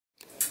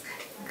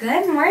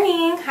Good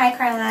morning. Hi,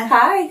 Karla.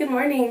 Hi, good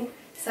morning.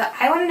 So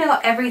I want to know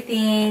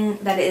everything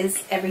that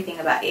is everything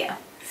about you.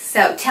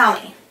 So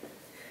tell me.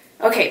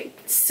 Okay,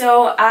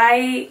 so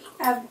I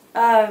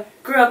have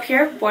grew up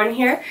here, born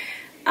here.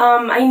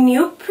 I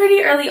knew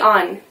pretty early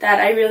on that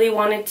I really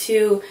wanted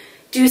to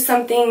do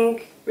something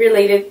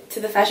related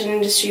to the fashion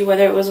industry,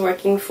 whether it was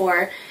working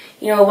for,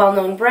 a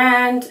well-known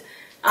brand,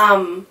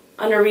 on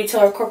a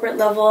retail or corporate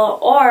level,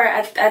 or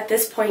at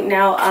this point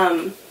now,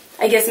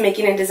 I guess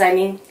making and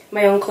designing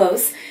my own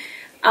clothes.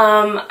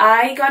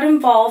 I got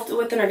involved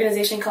with an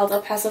organization called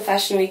El Paso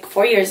Fashion Week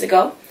 4 years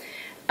ago.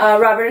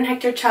 Robert and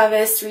Hector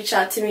Chavez reached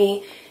out to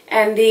me,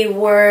 and they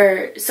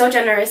were so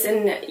generous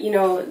in,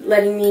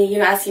 letting me,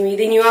 asking me.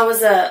 They knew I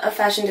was a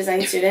fashion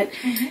design student,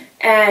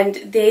 and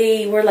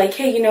they were like,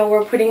 hey,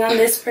 we're putting on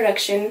this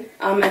production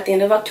at the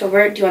end of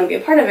October. Do you want to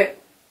be a part of it?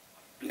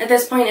 At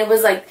this point, it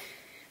was like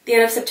the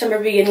end of September,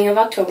 beginning of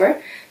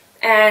October,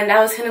 and I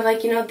was kind of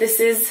like,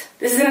 this is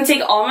going to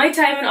take all my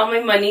time and all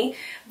my money,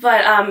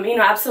 but,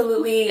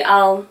 absolutely,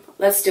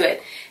 let's do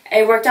it.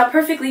 It worked out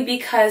perfectly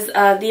because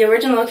the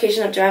original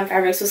location of Joanne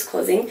Fabrics was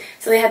closing,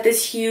 so they had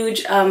this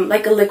huge,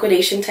 like a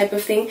liquidation type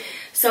of thing.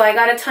 So I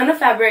got a ton of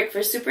fabric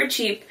for super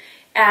cheap,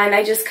 and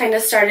I just kind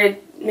of started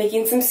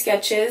making some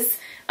sketches.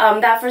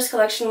 That first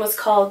collection was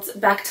called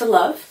Back to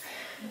Love.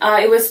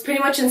 It was pretty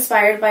much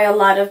inspired by a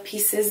lot of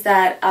pieces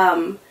that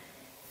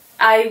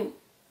I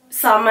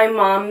saw my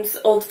mom's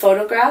old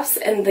photographs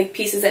and the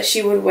pieces that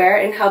she would wear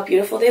and how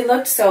beautiful they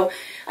looked. So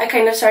I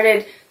kind of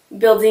started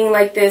building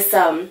like this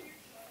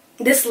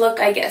this look,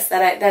 I guess,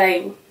 that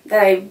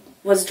I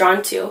was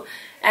drawn to,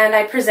 and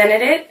I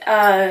presented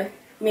it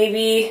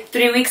maybe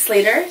 3 weeks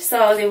later.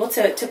 So I was able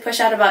to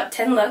push out about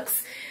 10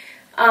 looks.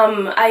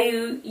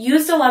 I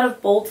used a lot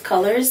of bold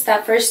colors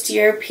that first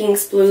year: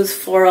 pinks, blues,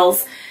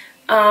 florals,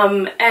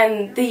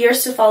 and the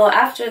years to follow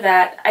after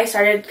that, I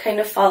started kind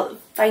of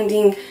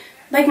finding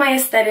like my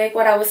aesthetic,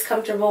 what I was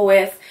comfortable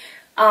with.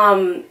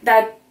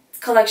 That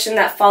collection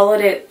that followed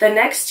it the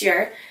next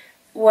year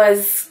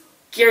was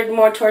geared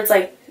more towards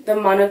like the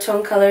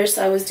monotone colors.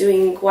 So I was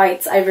doing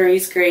whites,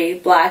 ivories, gray,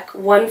 black,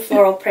 one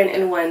floral print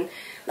and one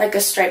like a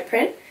stripe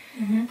print.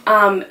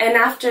 And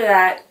after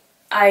that,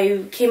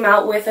 I came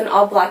out with an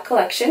all black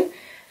collection.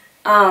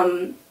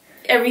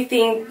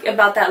 Everything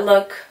about that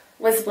look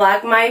was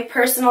black. My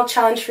personal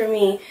challenge for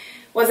me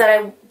was that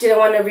I didn't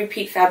want to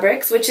repeat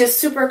fabrics, which is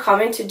super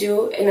common to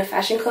do in a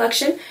fashion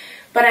collection,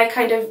 but I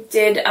kind of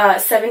did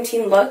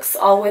 17 looks,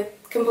 all with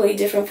completely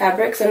different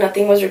fabrics, so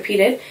nothing was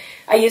repeated.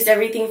 I used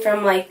everything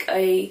from like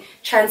a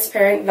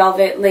transparent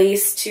velvet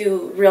lace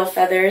to real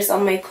feathers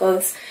on my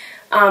clothes,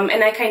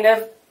 and I kind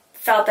of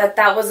felt that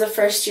that was the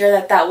first year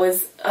that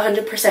was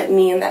 100%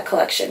 me in that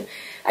collection.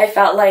 I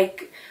felt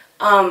like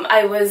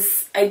I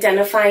was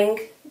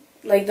identifying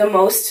like the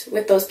most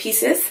with those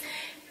pieces,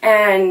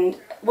 and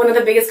one of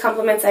the biggest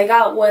compliments I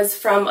got was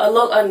from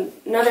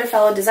another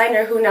fellow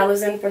designer who now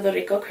lives in Puerto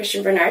Rico,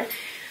 Christian Bernard.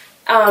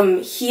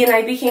 He and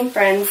I became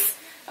friends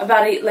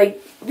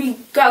we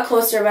got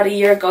closer about a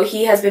year ago.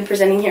 He has been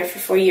presenting here for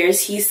 4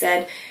 years. He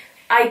said,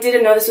 I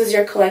didn't know this was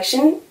your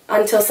collection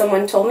until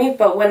someone told me,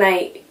 but when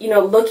I,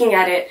 looking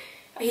at it,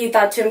 he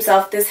thought to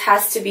himself, this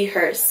has to be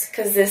hers,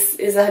 because this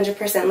is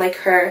 100% like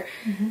her.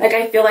 Like,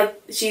 I feel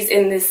like she's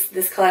in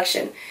this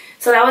collection.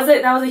 So that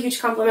was a huge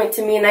compliment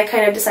to me, and I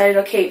kind of decided,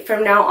 okay,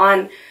 from now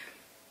on,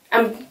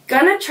 I'm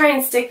gonna try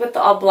and stick with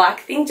the all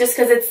black thing, just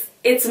because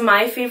it's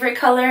my favorite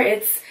color.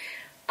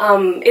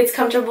 It's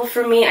comfortable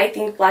for me. I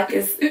think black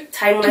is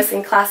timeless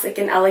and classic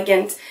and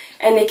elegant,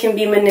 and it can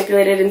be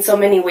manipulated in so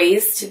many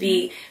ways to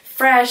be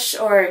fresh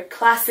or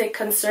classic,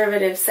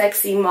 conservative,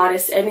 sexy,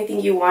 modest,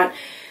 anything you want.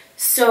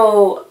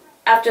 So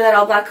after that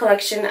all black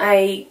collection,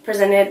 I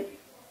presented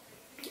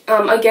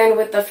again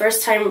with the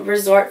first time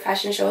resort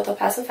fashion show with El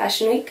Paso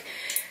Fashion Week.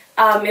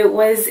 It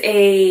was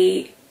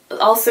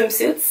all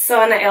swimsuits,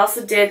 and I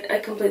also did a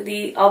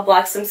completely all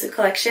black swimsuit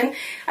collection.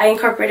 I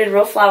incorporated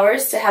real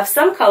flowers to have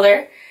some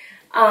color,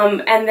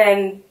 and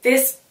then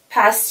this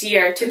past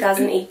year,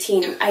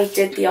 2018, I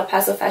did the El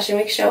Paso Fashion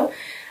Week show.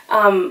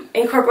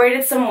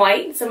 Incorporated some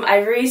white, some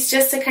ivories,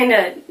 just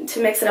to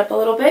mix it up a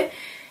little bit,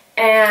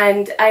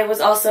 and I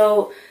was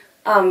also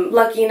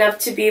lucky enough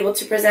to be able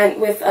to present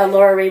with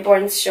Laura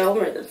Rayborn's show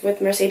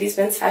with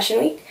Mercedes-Benz Fashion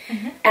Week.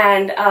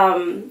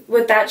 And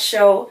with that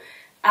show,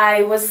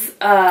 I was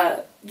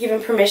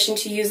given permission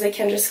to use the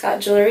Kendra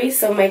Scott jewelry.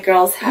 So my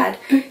girls had,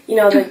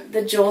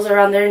 the jewels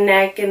around their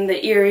neck and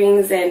the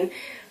earrings. And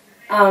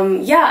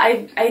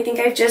I think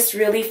I've just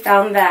really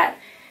found that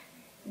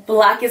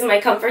black is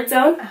my comfort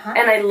zone.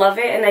 And I love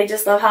it. And I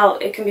just love how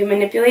it can be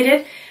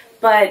manipulated.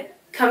 But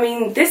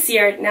coming this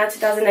year, now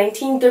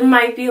 2019, there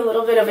might be a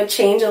little bit of a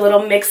change, a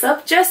little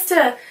mix-up, just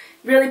to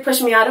really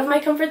push me out of my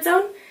comfort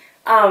zone.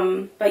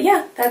 But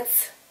yeah,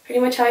 that's pretty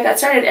much how I got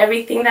started.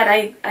 Everything that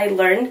I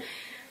learned,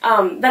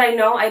 that I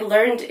know I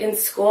learned in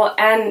school,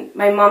 and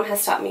my mom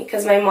has taught me,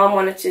 because my mom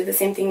wanted to do the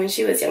same thing when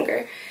she was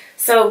younger.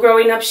 So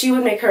growing up, she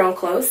would make her own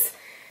clothes,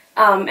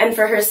 and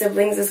for her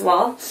siblings as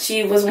well.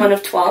 She was one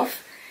of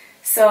 12.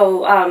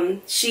 So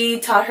she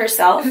taught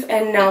herself,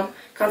 and now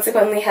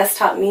consequently has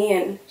taught me,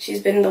 and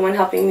she's been the one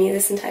helping me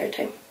this entire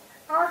time.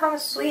 Oh, how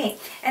sweet.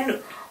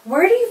 And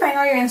where do you find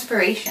all your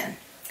inspiration?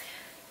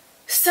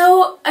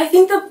 So I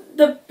think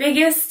the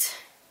biggest,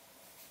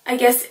 I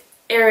guess,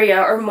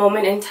 area or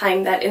moment in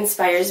time that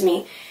inspires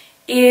me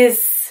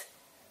is,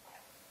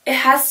 it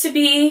has to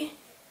be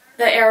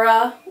the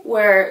era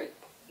where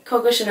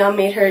Coco Chanel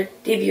made her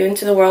debut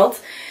into the world.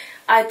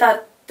 I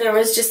thought there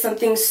was just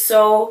something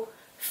so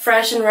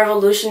fresh and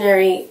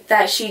revolutionary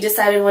that she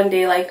decided one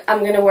day, like,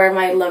 I'm gonna wear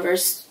my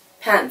lover's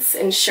pants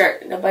and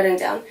shirt and a button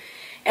down.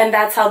 And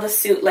that's how the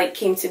suit, like,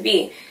 came to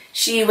be.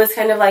 She was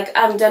kind of like,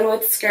 I'm done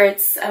with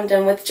skirts, I'm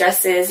done with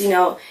dresses, you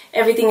know,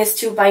 everything is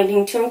too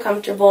binding, too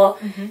uncomfortable.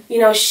 You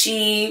know,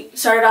 she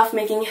started off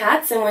making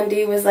hats, and one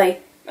day was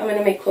like, I'm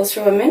gonna make clothes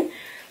for women.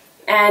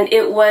 And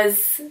it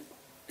was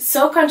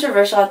so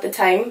controversial at the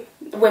time.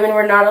 Women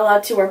were not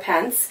allowed to wear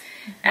pants.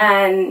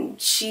 And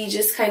she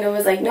just kind of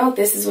was like, no,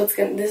 this is what's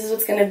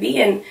gonna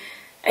be. And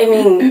I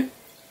mean,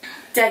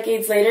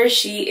 decades later,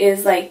 she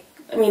is like,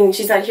 I mean,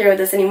 she's not here with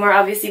us anymore,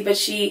 obviously, but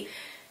she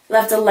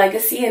left a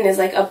legacy and is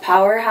like a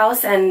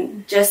powerhouse,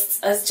 and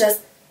just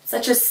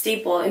such a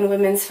staple in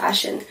women's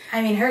fashion.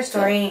 I mean, her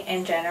story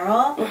in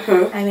general,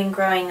 I mean,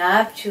 growing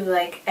up to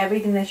like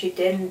everything that she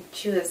did, and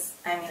she was,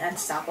 I mean,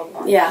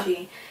 unstoppable. Yeah.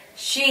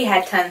 She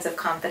had tons of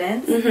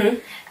confidence.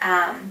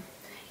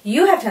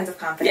 You have tons of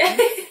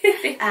confidence.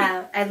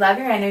 I love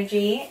your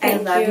energy. I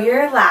love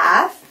your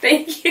laugh.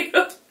 Thank you.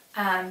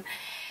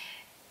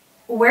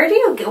 Where do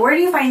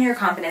you find your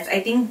confidence? I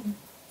think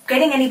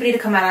getting anybody to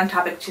come out on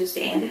Topic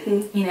Tuesday,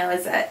 you know,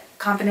 is a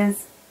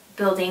confidence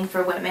building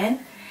for women.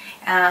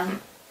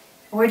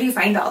 Where do you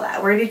find all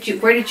that? Where did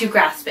you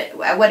grasp it?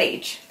 At what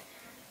age?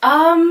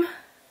 I'm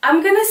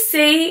gonna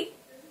say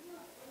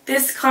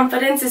this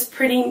confidence is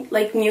pretty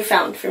like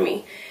newfound for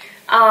me.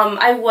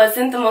 I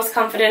wasn't the most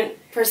confident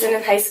person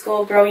in high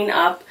school growing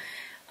up.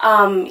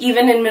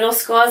 Even in middle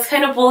school, I was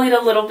kind of bullied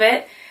a little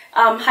bit.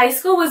 High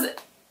school was,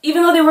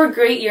 even though they were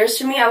great years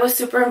for me, I was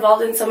super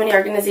involved in so many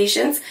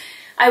organizations.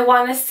 I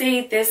want to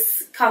say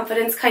this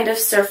confidence kind of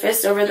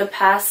surfaced over the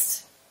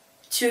past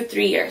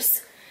 2-3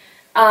 years.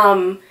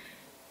 I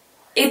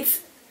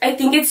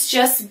think it's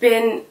just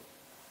been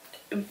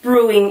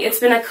brewing. It's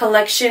been a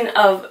collection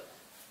of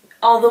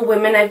all the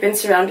women I've been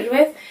surrounded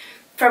with,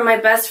 from my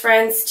best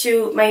friends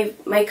to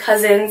my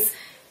cousins,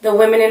 the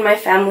women in my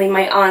family,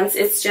 my aunts.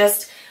 It's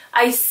just,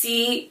 I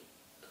see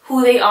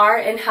who they are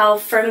and how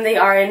firm they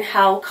are and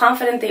how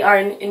confident they are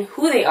in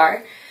who they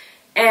are.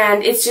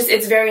 And it's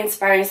very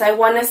inspiring. So I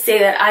want to say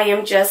that I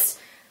am just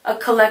a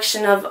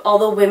collection of all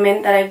the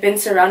women that I've been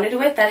surrounded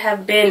with that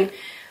have been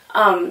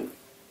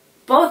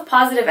both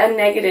positive and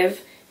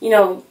negative, you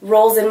know,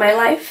 roles in my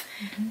life.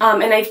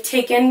 And I've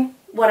taken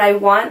what I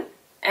want,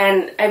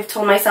 and I've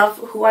told myself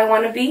who I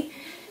want to be.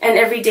 And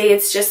every day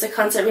it's just a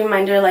constant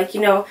reminder, like,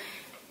 you know,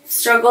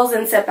 struggles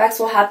and setbacks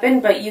will happen,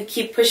 but you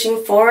keep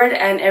pushing forward,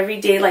 and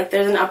every day, like,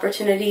 there's an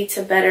opportunity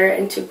to better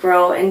and to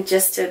grow and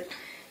just to,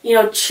 you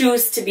know,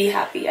 choose to be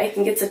happy. I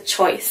think it's a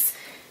choice.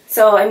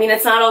 So, I mean,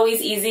 it's not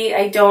always easy.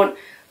 I don't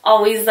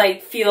always,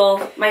 like,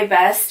 feel my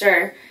best,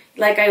 or,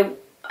 like,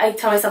 I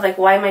tell myself, like,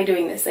 why am I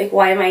doing this? Like,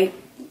 why am I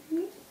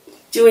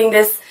doing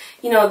this,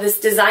 you know, this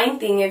design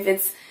thing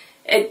if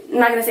I'm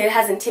not going to say it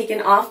hasn't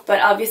taken off,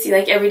 but obviously,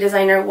 like, every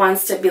designer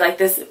wants to be, like,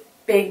 this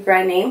big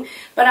brand name.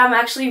 But I'm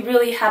actually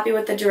really happy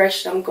with the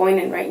direction I'm going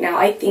in right now.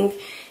 I think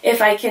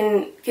if I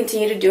can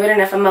continue to do it,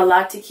 and if I'm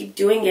allowed to keep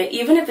doing it,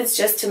 even if it's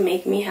just to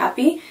make me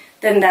happy,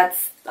 then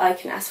that's all I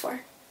can ask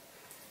for.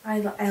 I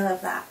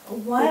love that.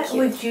 What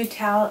would you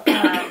tell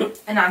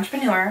an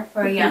entrepreneur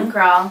or a young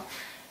girl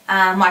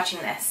watching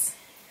this?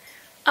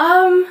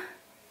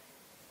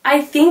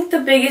 I think the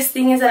biggest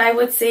thing is that I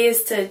would say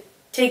is to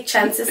take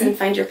chances and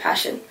find your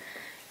passion.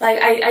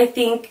 Like, I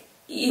think,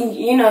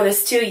 you know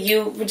this too,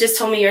 you just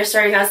told me your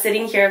story now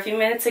sitting here a few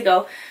minutes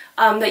ago,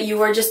 that you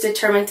were just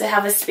determined to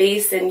have a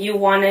space and you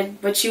wanted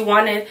what you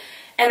wanted.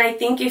 And I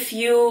think if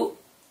you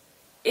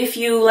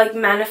like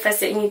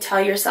manifest it and you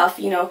tell yourself,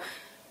 you know,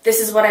 this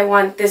is what I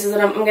want, this is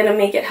what I'm going to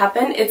make it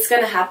happen, it's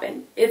going to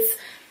happen. It's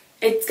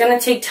going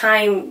to take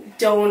time.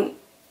 Don't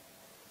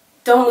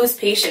lose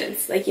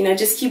patience. Like, you know,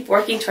 just keep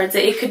working towards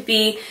it. It could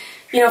be,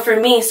 you know, for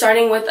me,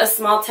 starting with a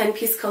small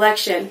 10-piece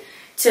collection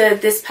to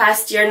this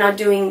past year now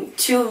doing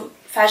 2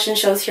 fashion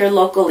shows here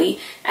locally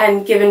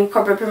and given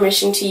corporate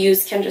permission to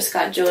use Kendra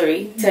Scott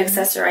jewelry to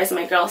accessorize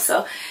my girls.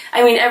 So,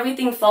 I mean,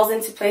 everything falls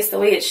into place the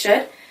way it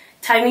should.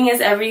 Timing is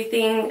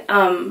everything.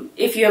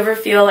 If you ever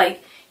feel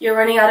like you're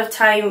running out of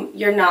time,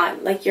 you're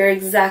not. Like, you're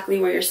exactly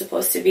where you're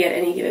supposed to be at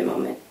any given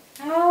moment.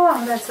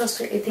 Oh, that's so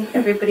sweet. I think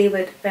everybody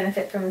would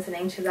benefit from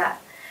listening to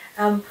that.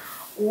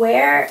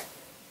 Where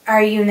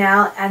are you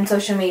now on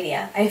social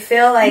media? I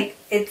feel like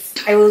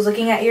I was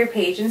looking at your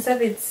page and stuff,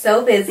 it's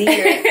so busy.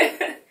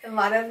 You're a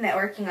lot of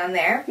networking on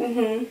there.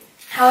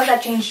 How has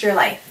that changed your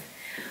life?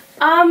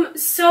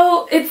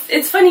 So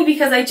it's funny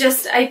because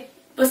I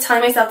was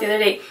telling myself the other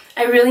day,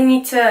 I really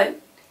need to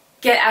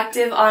get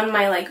active on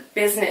my like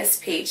business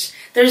page.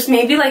 There's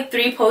maybe like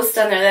 3 posts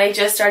on there that I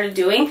just started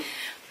doing.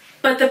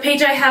 But the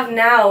page I have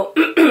now,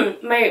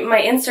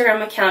 my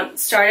Instagram account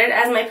started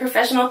as my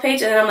professional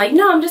page, and then I'm like,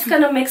 no, I'm just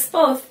gonna mix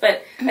both.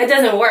 But it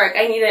doesn't work.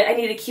 I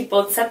need to keep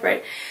both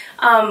separate.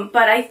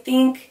 But I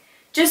think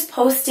just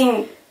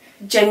posting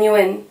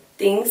genuine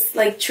things,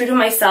 like true to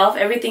myself.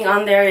 Everything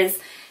on there is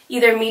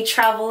either me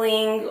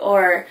traveling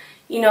or,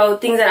 you know,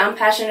 things that I'm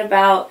passionate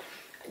about.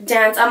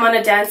 Dance. I'm on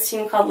a dance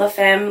team called La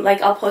Femme.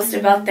 Like, I'll post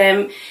about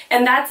them,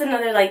 and that's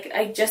another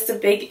like just a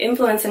big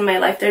influence in my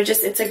life.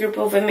 It's a group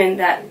of women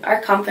that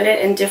are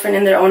confident and different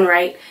in their own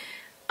right.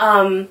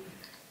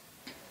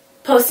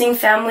 Posting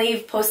family,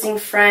 posting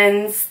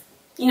friends,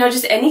 you know,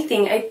 just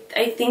anything.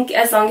 I think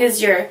as long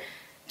as you're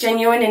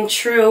genuine and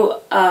true,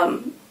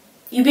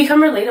 you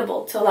become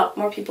relatable to a lot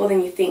more people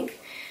than you think,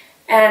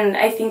 and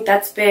I think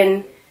that's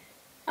been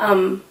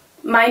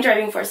my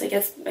driving force. I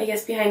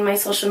guess behind my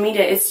social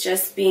media, it's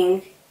just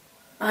being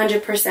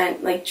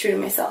 100% like true to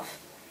myself.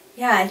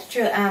 Yeah, it's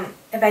true.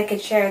 If I could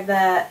share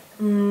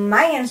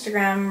my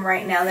Instagram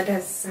right now that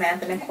has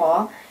Samantha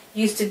Nicole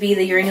used to be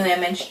the Your New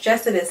Image,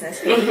 just a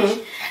business page.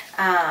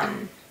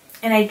 And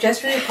I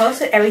just really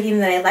posted everything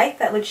that I like,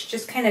 that which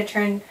just kind of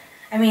turned,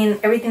 I mean,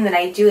 everything that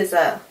I do is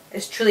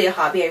truly a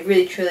hobby. I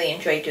really truly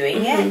enjoy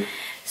doing it.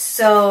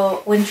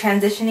 So when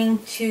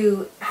transitioning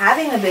to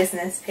having a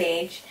business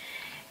page,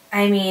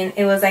 I mean,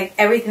 it was like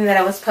everything that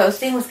I was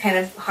posting was kind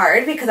of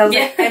hard because I was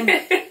like,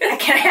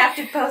 I have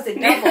to post it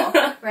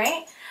double,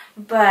 right?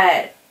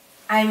 But,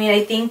 I mean,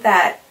 I think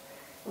that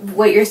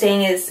what you're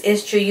saying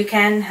is true. You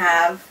can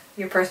have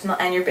your personal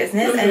and your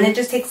business, and it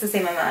just takes the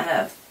same amount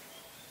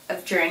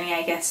of journey,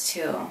 I guess,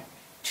 to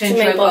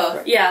enjoy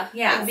both. Yeah,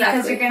 exactly.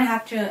 Because you're going to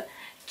have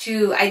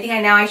to, I think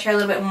I share a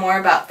little bit more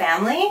about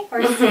family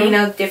or, you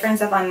know, different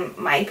stuff on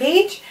my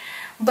page,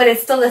 but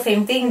it's still the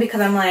same thing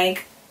because I'm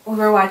like, we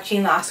were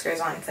watching the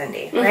Oscars on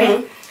Sunday,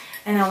 right?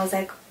 And I was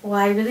like, well,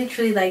 I really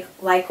truly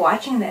like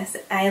watching this.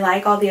 I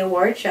like all the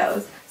award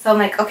shows. So I'm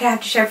like, okay, I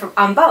have to share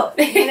on both,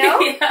 you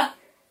know?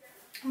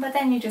 But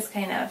then you just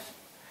kind of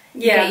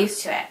get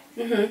used to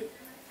it.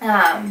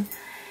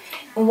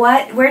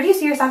 Where do you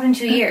see yourself in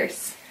 2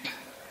 years?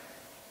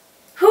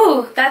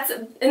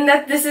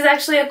 This is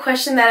actually a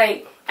question that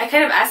I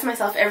kind of ask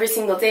myself every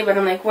single day, but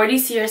I'm like, where do you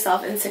see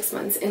yourself in 6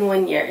 months, in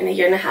 1 year, in a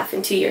year and a half,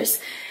 in 2 years?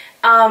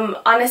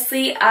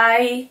 Honestly,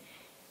 I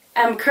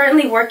am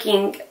currently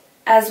working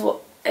as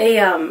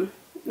the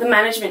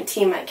management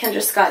team at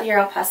Kendra Scott here,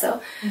 El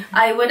Paso.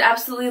 I would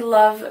absolutely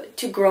love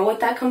to grow with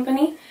that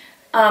company.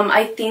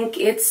 I think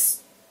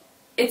it's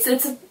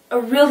a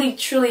really,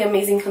 truly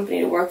amazing company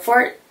to work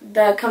for.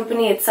 The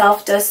company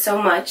itself does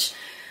so much.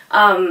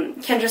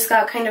 Kendra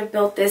Scott kind of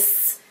built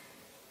this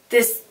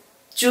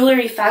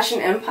jewelry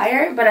fashion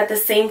empire, but at the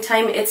same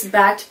time, it's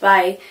backed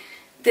by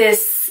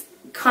this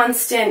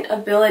constant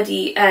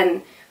ability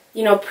and,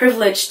 you know,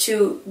 privilege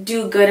to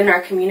do good in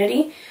our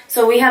community.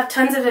 So we have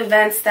tons of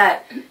events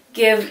that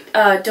give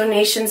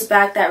donations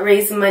back, that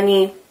raise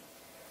money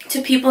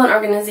to people and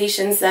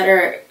organizations that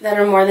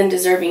are more than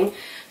deserving.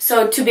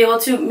 So to be able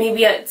to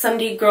maybe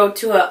someday grow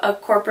to a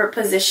corporate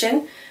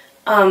position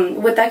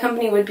with that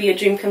company would be a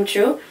dream come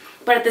true.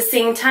 But at the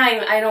same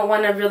time, I don't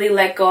want to really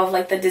let go of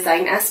like the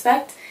design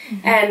aspect.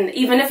 And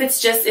even if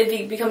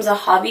it becomes a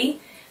hobby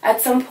at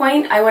some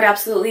point, I would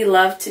absolutely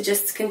love to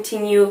just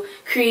continue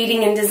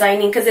creating and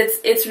designing, because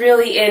it's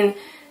really in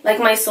like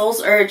my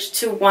soul's urge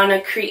to want to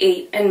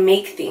create and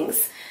make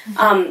things.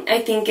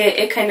 I think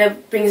it kind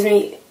of brings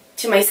me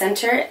to my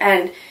center,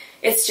 and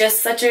it's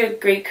just such a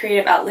great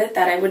creative outlet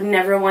that I would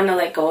never want to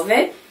let go of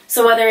it.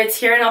 So whether it's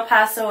here in El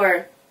Paso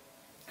or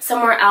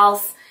somewhere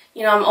else,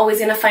 you know, I'm always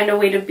going to find a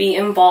way to be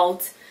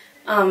involved,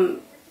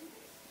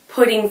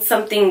 putting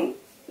something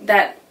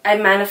that I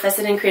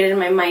manifested and created in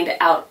my mind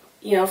out,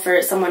 you know,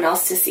 for someone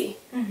else to see.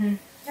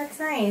 That's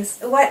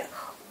nice.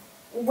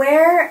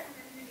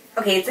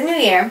 Okay, it's a new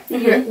year.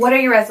 What are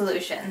your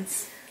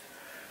resolutions?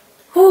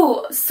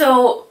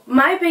 So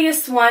my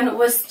biggest one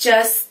was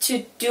just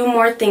to do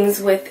more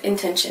things with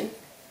intention.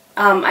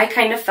 I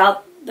kind of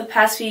felt the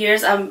past few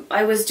years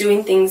I was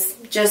doing things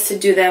just to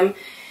do them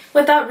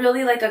without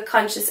really like a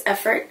conscious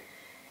effort.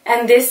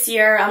 And this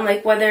year, I'm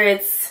like, whether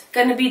it's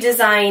going to be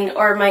design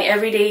or my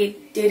everyday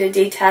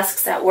day-to-day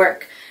tasks at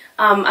work,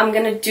 I'm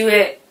going to do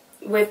it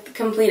with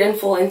complete and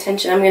full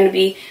intention. I'm going to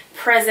be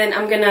present.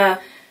 I'm going to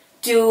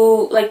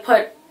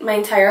put my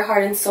entire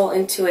heart and soul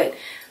into it.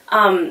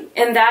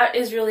 And that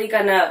is really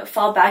going to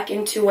fall back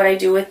into what I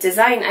do with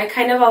design. I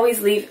kind of always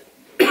leave,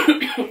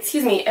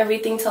 excuse me,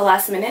 everything till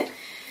last minute.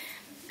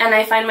 And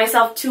I find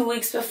myself 2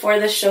 weeks before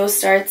the show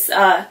starts,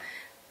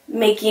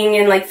 making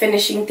and like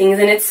finishing things,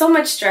 and it's so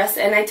much stress.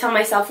 And I tell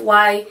myself,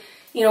 why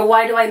do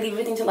I leave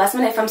everything to last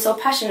minute if I'm so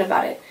passionate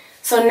about it?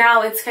 So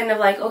now it's kind of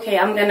like, okay,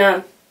 I'm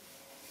gonna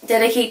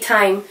dedicate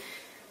time,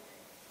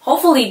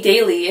 hopefully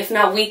daily, if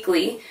not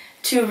weekly,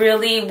 to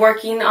really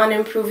working on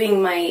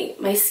improving my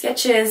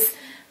sketches,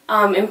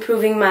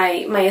 improving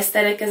my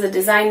aesthetic as a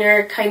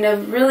designer, kind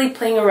of really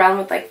playing around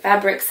with like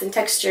fabrics and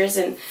textures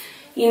and,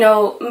 you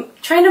know,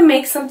 trying to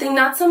make something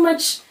not so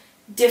much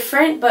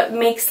different, but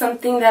make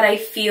something that I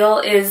feel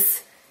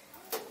is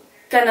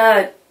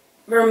gonna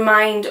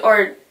remind,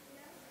 or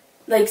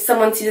like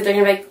someone sees it, they're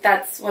gonna be like,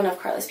 that's one of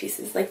Karla's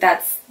pieces. Like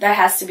that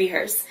has to be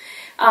hers.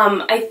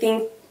 I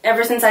think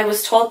ever since I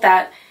was told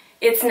that,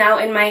 it's now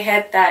in my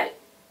head that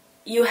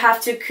you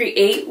have to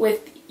create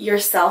with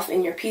yourself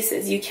in your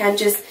pieces. You can't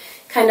just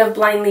kind of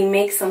blindly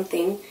make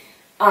something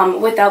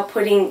without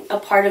putting a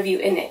part of you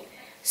in it.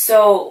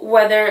 So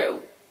whether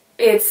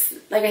it's,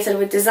 like I said,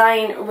 with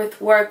design, with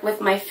work,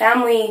 with my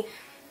family,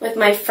 with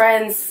my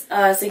friends,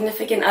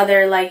 significant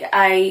other, like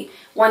I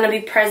want to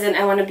be present,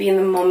 I want to be in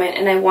the moment,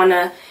 and I want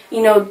to,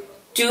 you know,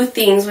 do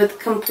things with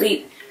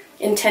complete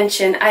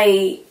intention.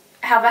 I've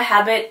had a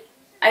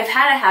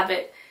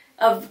habit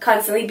of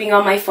constantly being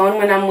on my phone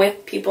when I'm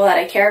with people that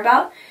I care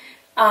about.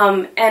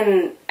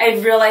 And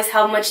I've realized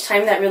how much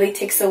time that really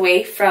takes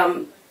away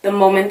from the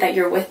moment that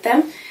you're with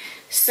them.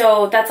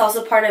 So that's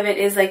also part of it,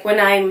 is like when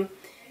I'm,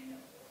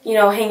 you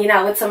know, hanging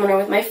out with someone or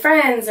with my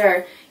friends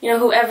or, you know,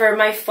 whoever,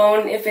 my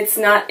phone, if it's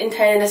not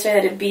entirely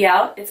necessary that it be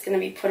out, it's going to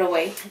be put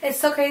away. It's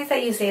so crazy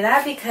that you say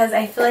that, because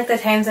I feel like the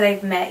times that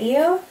I've met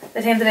you,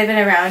 the times that I've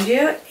been around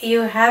you,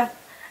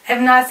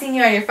 I've not seen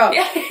you on your phone.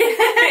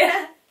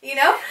 You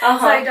know? So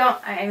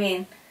I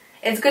mean,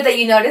 it's good that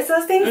you notice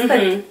those things,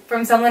 but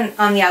from someone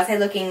on the outside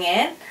looking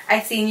in,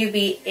 I've seen you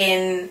be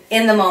in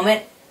the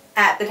moment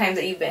at the times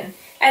that you've been.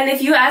 And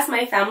if you ask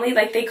my family,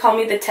 like, they call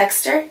me the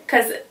texter,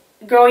 because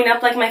growing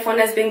up, like, my phone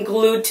has been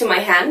glued to my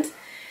hand.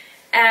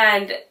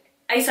 And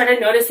I started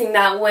noticing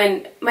that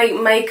when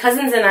my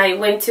cousins and I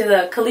went to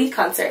the Khalid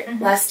concert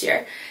last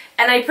year.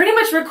 And I pretty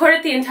much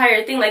recorded the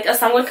entire thing. Like, a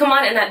song would come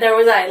on, and there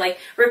was I, like,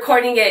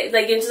 recording it,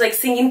 like, and just, like,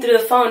 singing through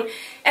the phone.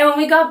 And when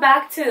we got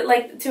back to,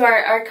 like, to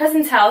our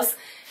cousin's house,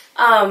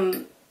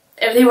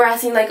 they were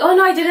asking, like, oh,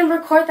 no, I didn't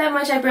record that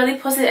much. I barely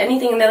posted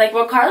anything. And they're like,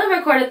 well, Karla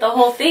recorded the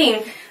whole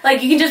thing.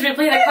 Like, you can just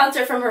replay the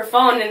concert from her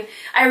phone. And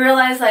I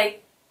realized,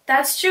 like,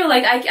 that's true.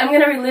 Like, I'm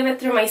going to relive it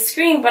through my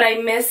screen, but I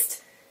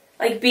missed,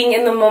 like, being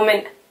in the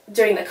moment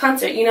during the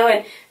concert, you know?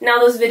 And now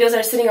those videos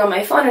are sitting on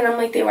my phone, and I'm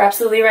like, they were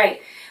absolutely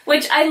right.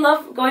 Which I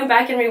love going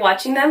back and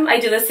rewatching them. I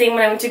do the same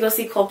when I went to go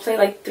see Coldplay,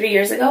 like, 3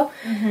 years ago.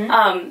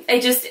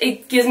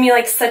 It gives me,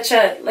 like, such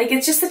a, like,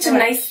 it's just such a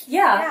nice,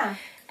 yeah.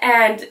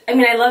 And, I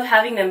mean, I love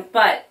having them,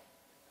 but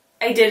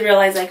I did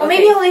realize, like, well,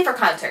 maybe only for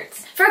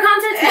concerts. For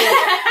concerts, maybe.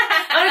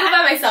 I'm gonna go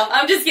by myself.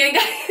 I'm just kidding,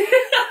 guys.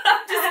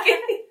 I'm just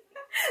kidding.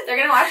 They're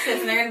gonna watch this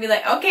and they're gonna be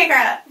like, okay,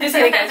 Karla. Just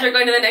kidding, guys. We're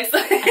going to the next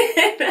one.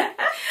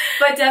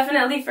 But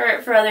definitely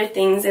for other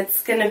things,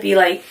 it's gonna be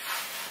like,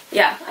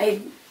 yeah,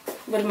 I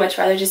would much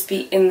rather just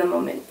be in the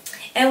moment.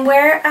 And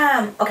where,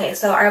 okay,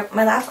 so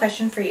my last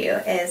question for you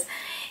is,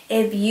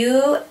 if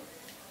you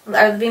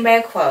are living by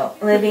a quote,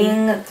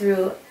 living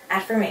through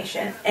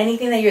affirmation,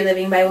 anything that you're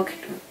living by,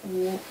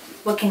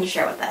 what can you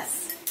share with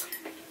us?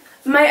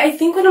 I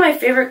think one of my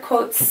favorite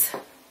quotes,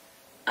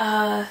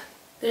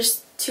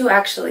 there's two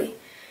actually.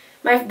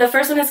 The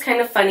first one is kind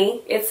of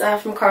funny. It's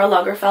from Karl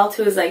Lagerfeld,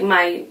 who is like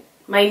my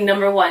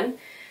number one.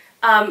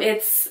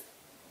 It's,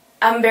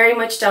 I'm very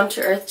much down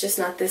to earth, just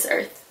not this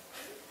earth.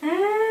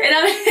 And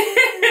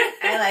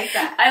I like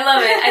that. I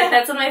love it.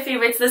 That's one of my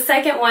favorites. The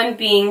second one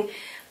being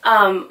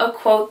a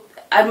quote,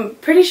 I'm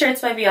pretty sure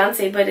it's by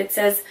Beyonce, but it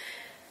says,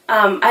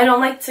 I don't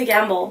like to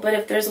gamble, but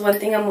if there's one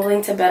thing I'm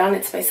willing to bet on,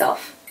 it's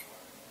myself.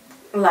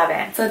 Love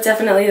it. So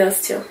definitely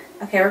those two.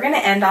 Okay, we're going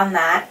to end on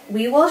that.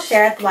 We will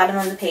share at the bottom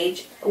of the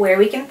page where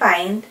we can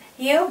find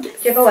you. Do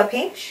you have a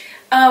webpage?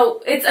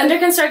 Oh, it's under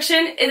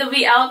construction. It'll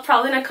be out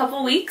probably in a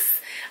couple weeks.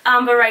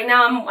 But right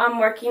now I'm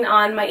working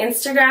on my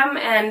Instagram,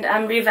 and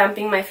I'm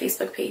revamping my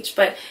Facebook page.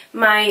 But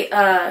my,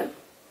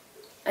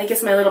 I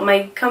guess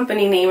my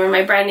company name or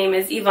my brand name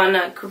is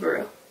Karla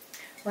Cubru.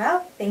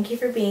 Well, thank you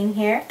for being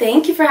here.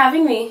 Thank you for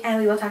having me.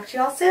 And we will talk to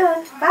you all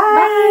soon. Bye.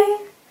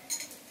 Bye.